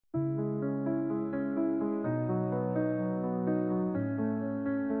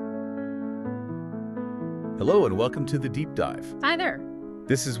Hello and welcome to the Deep Dive. Hi there.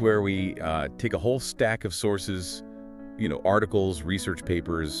 This is where we take a whole stack of sources, articles, research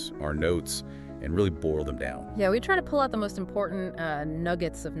papers, our notes, and really boil them down. Yeah, we try to pull out the most important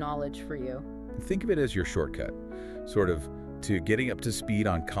nuggets of knowledge for you. Think of it as your shortcut, sort of to getting up to speed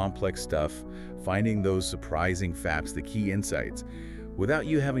on complex stuff, finding those surprising facts, the key insights, without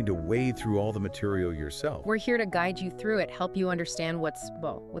you having to wade through all the material yourself. We're here to guide you through it, help you understand what's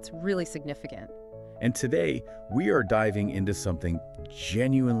really significant. And today, we are diving into something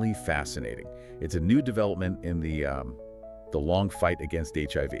genuinely fascinating. It's a new development in the long fight against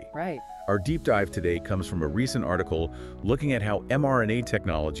HIV. Right. Our deep dive today comes from a recent article looking at how mRNA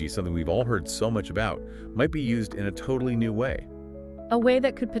technology, something we've all heard so much about, might be used in a totally new way. A way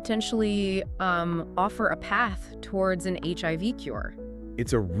that could potentially offer a path towards an HIV cure.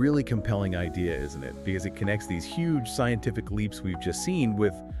 It's a really compelling idea, isn't it? Because it connects these huge scientific leaps we've just seen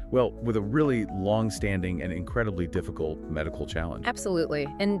with a really long-standing and incredibly difficult medical challenge. Absolutely.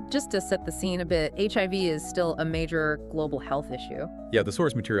 And just to set the scene a bit, HIV is still a major global health issue. Yeah, the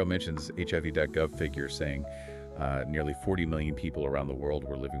source material mentions HIV.gov figures saying nearly 40 million people around the world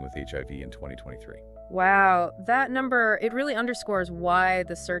were living with HIV in 2023. Wow, that number, it really underscores why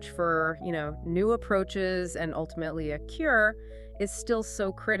the search for, new approaches and ultimately a cure is still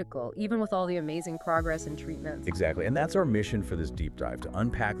so critical, even with all the amazing progress and treatments. Exactly, and that's our mission for this deep dive, to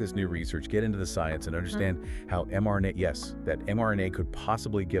unpack this new research, get into the science, and understand how mRNA could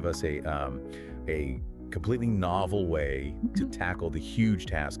possibly give us a completely novel way to tackle the huge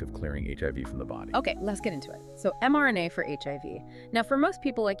task of clearing HIV from the body. Okay, let's get into it. So mRNA for HIV. Now, for most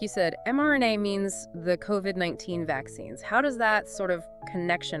people, like you said, mRNA means the COVID-19 vaccines. How does that sort of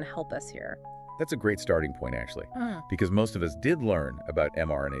connection help us here? That's a great starting point, actually, because most of us did learn about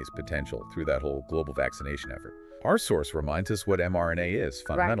mRNA's potential through that whole global vaccination effort. Our source reminds us what mRNA is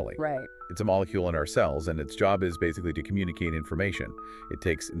fundamentally. Right. It's a molecule in our cells, and its job is basically to communicate information. It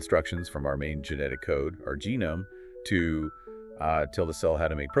takes instructions from our main genetic code, our genome, to tell the cell how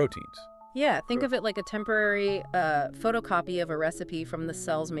to make proteins. Yeah, think of it like a temporary photocopy of a recipe from the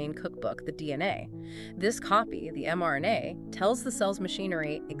cell's main cookbook, the DNA. This copy, the mRNA, tells the cell's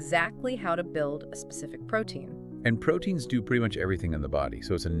machinery exactly how to build a specific protein. And proteins do pretty much everything in the body,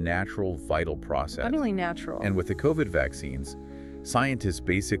 so it's a natural, vital process. Utterly natural. And with the COVID vaccines, scientists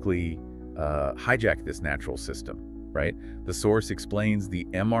basically hijacked this natural system, right? The source explains the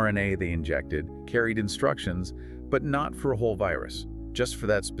mRNA they injected carried instructions, but not for a whole virus, just for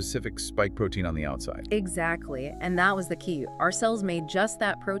that specific spike protein on the outside. Exactly, and that was the key. Our cells made just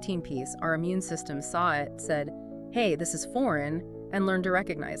that protein piece. Our immune system saw it, said, hey, this is foreign, and learned to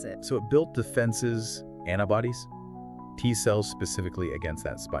recognize it. So it built defenses, antibodies, T cells specifically against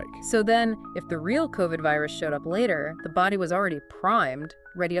that spike. So then, if the real COVID virus showed up later, the body was already primed,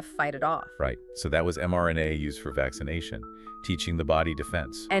 ready to fight it off. Right, so that was mRNA used for vaccination, teaching the body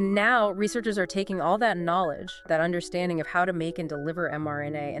defense. And now researchers are taking all that knowledge, that understanding of how to make and deliver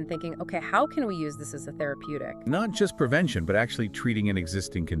mRNA, and thinking, okay, how can we use this as a therapeutic? Not just prevention, but actually treating an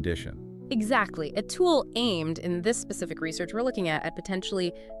existing condition. Exactly. A tool aimed, in this specific research we're looking at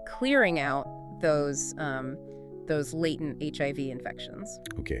potentially clearing out those latent HIV infections.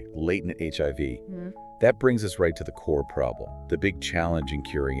 Okay, latent HIV. That brings us right to the core problem, the big challenge in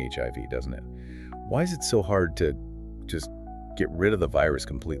curing HIV, doesn't it? Why is it so hard to just get rid of the virus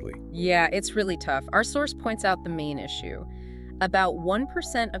completely? Yeah, it's really tough. Our source points out the main issue. About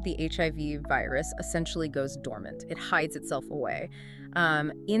 1% of the HIV virus essentially goes dormant. It hides itself away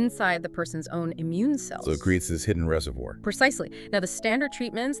inside the person's own immune cells. So it creates this hidden reservoir. Precisely. Now, the standard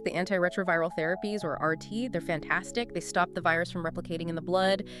treatments, the antiretroviral therapies, or RT, they're fantastic. They stop the virus from replicating in the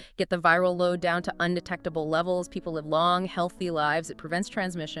blood, get the viral load down to undetectable levels. People live long, healthy lives. It prevents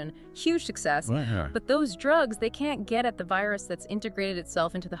transmission. Huge success. But those drugs, they can't get at the virus that's integrated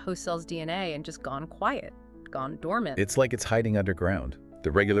itself into the host cell's DNA and just gone quiet, gone dormant. It's like it's hiding underground.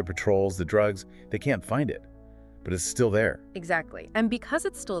 The regular patrols, the drugs, they can't find it. But it's still there. Exactly. And because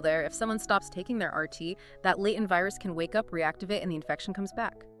it's still there, if someone stops taking their RT, that latent virus can wake up, reactivate, and the infection comes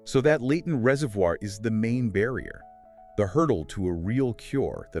back. So that latent reservoir is the main barrier, the hurdle to a real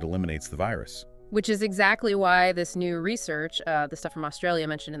cure that eliminates the virus. Which is exactly why this new research, the stuff from Australia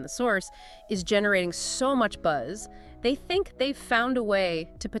mentioned in the source, is generating so much buzz. They think they've found a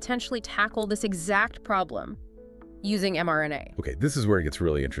way to potentially tackle this exact problem using mRNA. Okay, this is where it gets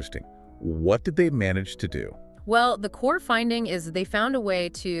really interesting. What did they manage to do? Well, the core finding is they found a way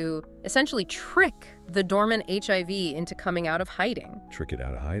to essentially trick the dormant HIV into coming out of hiding. Trick it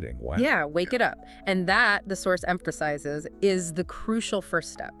out of hiding. Wow. Yeah, wake it up. And that, the source emphasizes, is the crucial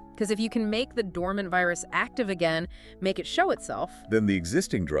first step. Because if you can make the dormant virus active again, make it show itself. Then the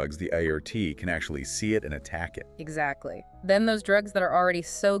existing drugs, the ART, can actually see it and attack it. Exactly. Then those drugs that are already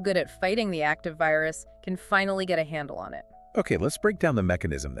so good at fighting the active virus can finally get a handle on it. Okay, let's break down the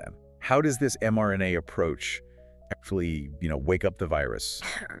mechanism then. How does this mRNA approach actually, wake up the virus,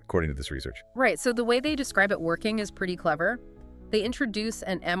 according to this research? Right, so the way they describe it working is pretty clever. They introduce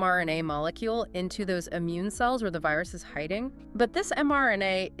an mRNA molecule into those immune cells where the virus is hiding. But this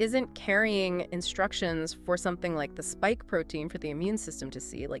mRNA isn't carrying instructions for something like the spike protein for the immune system to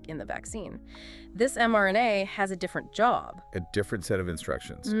see, like in the vaccine. This mRNA has a different job. A different set of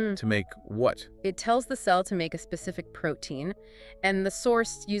instructions. To make what? It tells the cell to make a specific protein, and the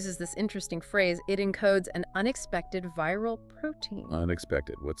source uses this interesting phrase, it encodes an unexpected viral protein.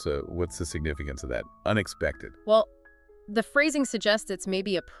 Unexpected. What's the significance of that? Unexpected. Well, the phrasing suggests it's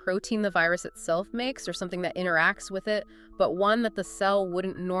maybe a protein the virus itself makes or something that interacts with it, but one that the cell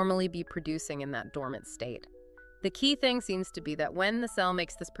wouldn't normally be producing in that dormant state. The key thing seems to be that when the cell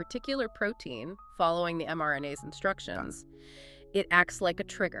makes this particular protein, following the mRNA's instructions, it acts like a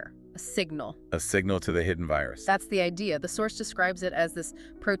trigger, a signal. A signal to the hidden virus. That's the idea. The source describes it as this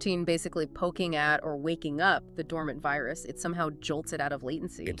protein basically poking at or waking up the dormant virus. It somehow jolts it out of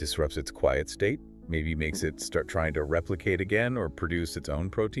latency. It disrupts its quiet state? Maybe makes it start trying to replicate again or produce its own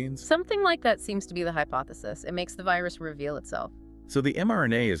proteins? Something like that seems to be the hypothesis. It makes the virus reveal itself. So the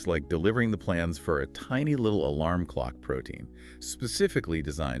mRNA is like delivering the plans for a tiny little alarm clock protein, specifically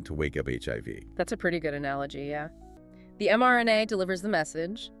designed to wake up HIV. That's a pretty good analogy, yeah. The mRNA delivers the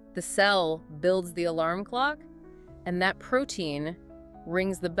message, the cell builds the alarm clock, and that protein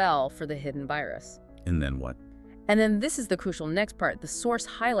rings the bell for the hidden virus. And then what? And then this is the crucial next part. The source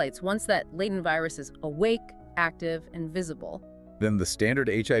highlights once that latent virus is awake, active, and visible. Then the standard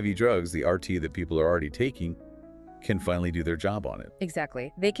HIV drugs, the RT that people are already taking, can finally do their job on it.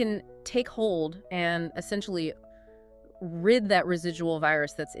 Exactly. They can take hold and essentially rid that residual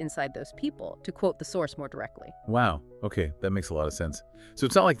virus that's inside those people, to quote the source more directly. Wow. Okay, that makes a lot of sense. So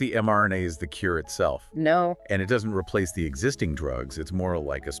it's not like the mRNA is the cure itself. No. And it doesn't replace the existing drugs. It's more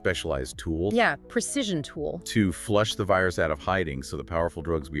like a specialized tool. Yeah, precision tool. To flush the virus out of hiding so the powerful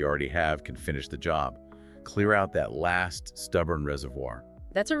drugs we already have can finish the job. Clear out that last stubborn reservoir.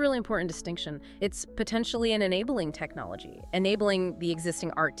 That's a really important distinction. It's potentially an enabling technology, enabling the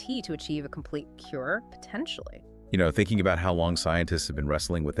existing RT to achieve a complete cure, potentially. Thinking about how long scientists have been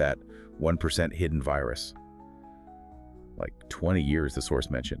wrestling with that 1% hidden virus. Like 20 years, the source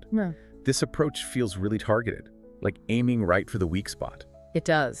mentioned. Yeah. This approach feels really targeted, like aiming right for the weak spot. It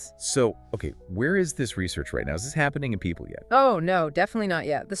does. So, okay, where is this research right now? Is this happening in people yet? Oh, no, definitely not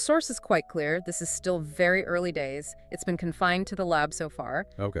yet. The source is quite clear. This is still very early days. It's been confined to the lab so far.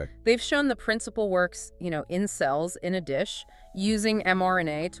 Okay. They've shown the principle works, in cells in a dish, using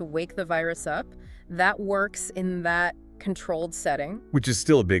mRNA to wake the virus up. That works in that controlled setting. Which is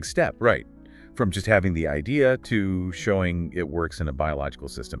still a big step, right? From just having the idea to showing it works in a biological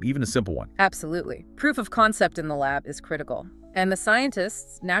system, even a simple one. Absolutely. Proof of concept in the lab is critical. And the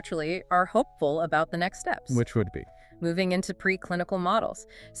scientists, naturally, are hopeful about the next steps. Which would be? Moving into preclinical models.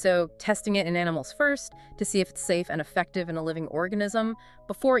 So testing it in animals first to see if it's safe and effective in a living organism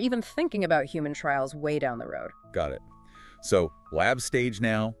before even thinking about human trials way down the road. Got it. So lab stage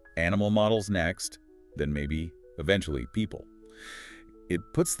now, animal models next, then maybe eventually people. It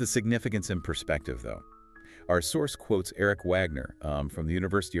puts the significance in perspective, though. Our source quotes Eric Wagner from the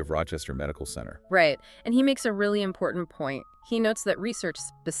University of Rochester Medical Center. Right, and he makes a really important point. He notes that research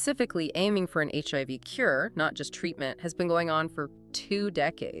specifically aiming for an HIV cure, not just treatment, has been going on for 2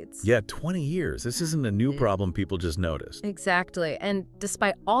 decades. Yeah, 20 years. This isn't a new problem people just noticed. Exactly, and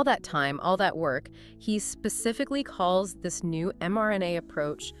despite all that time, all that work, he specifically calls this new mRNA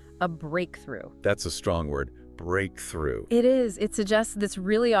approach a breakthrough. That's a strong word. Breakthrough. It is. It suggests this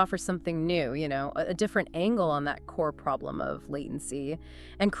really offers something new, a different angle on that core problem of latency.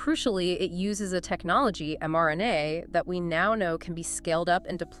 And crucially, it uses a technology, mRNA, that we now know can be scaled up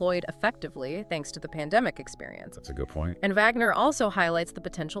and deployed effectively thanks to the pandemic experience. That's a good point. And Wagner also highlights the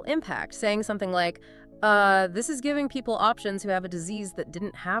potential impact, saying something like, this is giving people options who have a disease that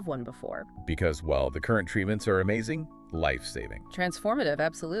didn't have one before. Because while the current treatments are amazing, life-saving. Transformative,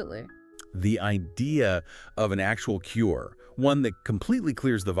 absolutely. The idea of an actual cure, one that completely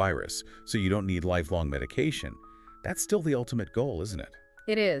clears the virus so you don't need lifelong medication, that's still the ultimate goal, isn't it?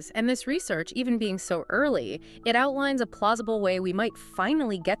 It is. And this research, even being so early, it outlines a plausible way we might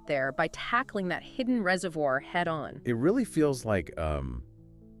finally get there by tackling that hidden reservoir head on. It really feels like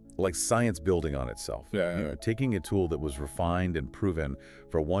science building on itself. Yeah. You know, taking a tool that was refined and proven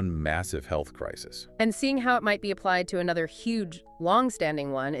for one massive health crisis. And seeing how it might be applied to another huge,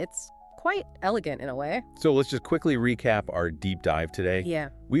 long-standing one, it's quite elegant in a way. So let's just quickly recap our deep dive today. Yeah.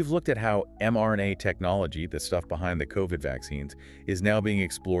 We've looked at how mRNA technology, the stuff behind the COVID vaccines, is now being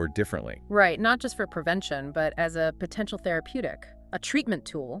explored differently. Right, not just for prevention, but as a potential therapeutic, a treatment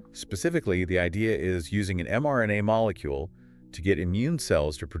tool. Specifically, the idea is using an mRNA molecule to get immune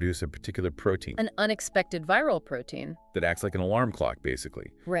cells to produce a particular protein An unexpected viral protein. that acts like an alarm clock,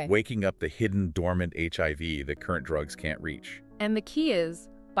 basically, Right. waking up the hidden, dormant HIV that current drugs can't reach. And the key is,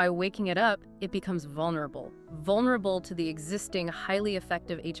 by waking it up, it becomes vulnerable. Vulnerable to the existing, highly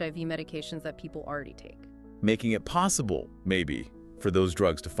effective HIV medications that people already take. Making it possible, maybe, for those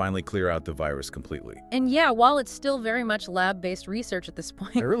drugs to finally clear out the virus completely. And yeah, while it's still very much lab-based research at this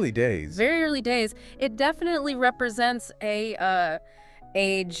point, Early days. very early days, it definitely represents a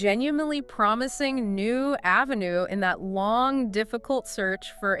genuinely promising new avenue in that long, difficult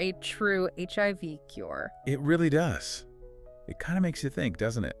search for a true HIV cure. It really does. It kind of makes you think,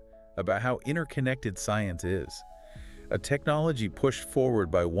 doesn't it, about how interconnected science is. A technology pushed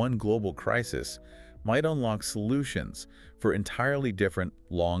forward by one global crisis might unlock solutions for entirely different,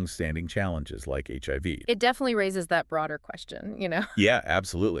 long-standing challenges like HIV. It definitely raises that broader question, you know? Yeah,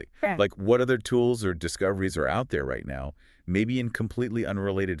 absolutely. Yeah. Like, what other tools or discoveries are out there right now, maybe in completely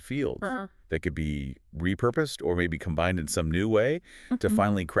unrelated fields, that could be repurposed or maybe combined in some new way to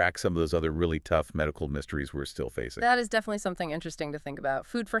finally crack some of those other really tough medical mysteries we're still facing? That is definitely something interesting to think about.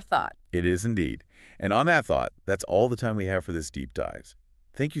 Food for thought. It is indeed. And on that thought, that's all the time we have for this deep dive.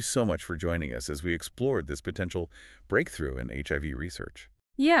 Thank you so much for joining us as we explored this potential breakthrough in HIV research.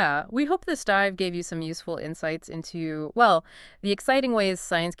 Yeah, we hope this dive gave you some useful insights into, well, the exciting ways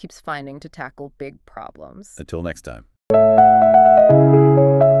science keeps finding to tackle big problems. Until next time.